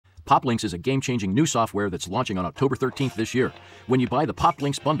PopLinks is a game-changing new software that's launching on October 13th this year. When you buy the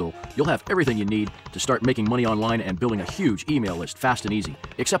PopLinks bundle, you'll have everything you need to start making money online and building a huge email list fast and easy.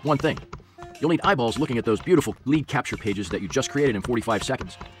 Except one thing. You'll need eyeballs looking at those beautiful lead capture pages that you just created in 45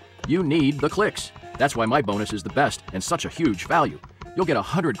 seconds. You need the clicks. That's why my bonus is the best and such a huge value. You'll get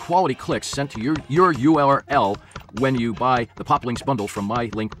 100 quality clicks sent to your URL when you buy the PopLinks bundle from my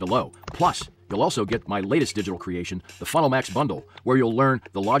link below. Plus, you'll also get my latest digital creation, the Funnel Max bundle, where you'll learn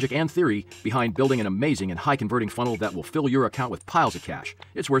the logic and theory behind building an amazing and high-converting funnel that will fill your account with piles of cash.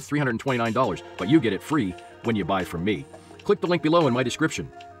 It's worth $329, but you get it free when you buy from me. Click the link below in my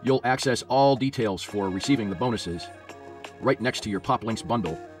description. You'll access all details for receiving the bonuses right next to your PopLinks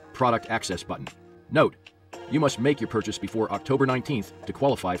bundle product access button. Note, you must make your purchase before October 19th to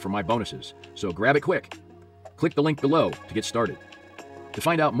qualify for my bonuses, so grab it quick. Click the link below to get started. To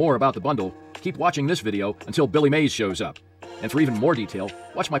find out more about the bundle, keep watching this video until Billy Mays shows up. And for even more detail,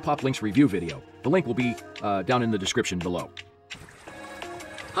 watch my PopLinks review video. The link will be down in the description below.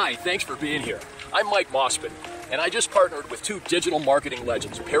 Hi, thanks for being here. I'm Mike Mossman, and I just partnered with two digital marketing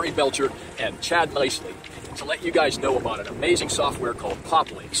legends, Perry Belcher and Chad Nicely, to let you guys know about an amazing software called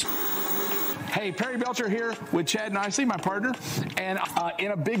PopLinks. Hey, Perry Belcher here with Chad Nicely, my partner, and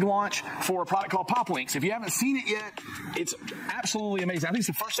in a big launch for a product called PopLinks. If you haven't seen it yet, it's absolutely amazing. I think it's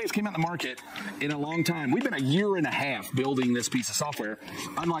the first thing that's came out in the market in a long time. We've been a year and a half building this piece of software.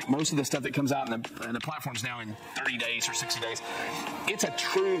 Unlike most of the stuff that comes out in the platforms now in 30 days or 60 days, it's a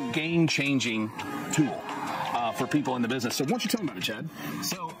true game-changing tool for people in the business. So why don't you tell them about it, Chad?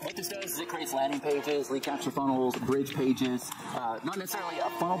 So what this does is it creates landing pages, lead capture funnels, bridge pages, not necessarily a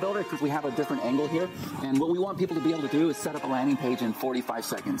funnel builder because we have a different angle here. And what we want people to be able to do is set up a landing page in 45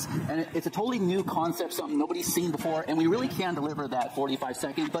 seconds. And it's a totally new concept, something nobody's seen before, and we really can deliver that 45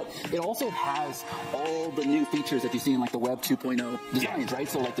 seconds, but it also has all the new features that you see in like the Web 2.0 designs, right?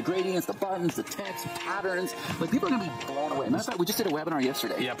 So like the gradients, the buttons, the text, patterns, like people are going to be blown away. Matter of fact, we just did a webinar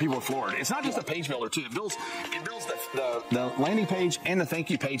yesterday. Yeah, people are floored. It's not just a page builder too. It builds the landing page and the thank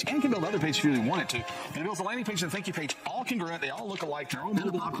you page, and can build other pages if you really want it to. And it builds the landing page and the thank you page all congruent. They all look alike. They're all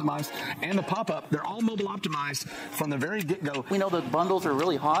mobile optimized. And the pop-up, they're all mobile optimized from the very get-go. We know the bundles are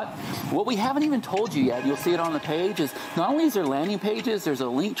really hot. What we haven't even told you yet, you'll see it on the page, is not only is there landing pages, there's a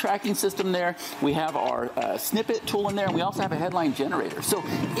link tracking system there. We have our snippet tool in there, and we also have a headline generator. So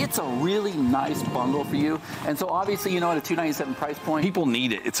it's a really nice bundle for you. And so obviously, at a $297 price point, people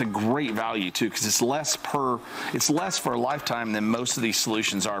need it. It's a great value too, because it's less for a lifetime than most of these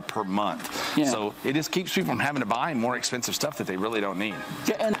solutions are per month. Yeah. So it just keeps people from having to buy more expensive stuff that they really don't need.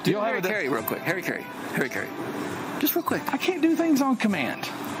 Yeah, and do Harry Carey real quick. Harry Carey. Just real quick. I can't do things on command.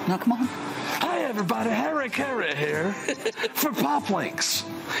 No, come on. Hi everybody, Harry Carey here for PopLinks.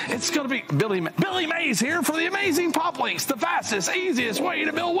 It's going to be Billy Mays here for the amazing PopLinks, the fastest, easiest way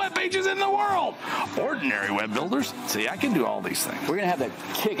to build web pages in the world. Ordinary web builders, see, I can do all these things. We're going to have that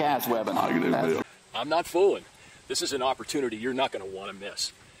kick-ass webinar. I'm not fooling. This is an opportunity you're not going to want to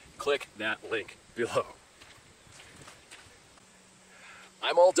miss. Click that link below.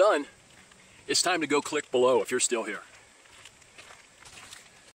 I'm all done. It's time to go click below if you're still here.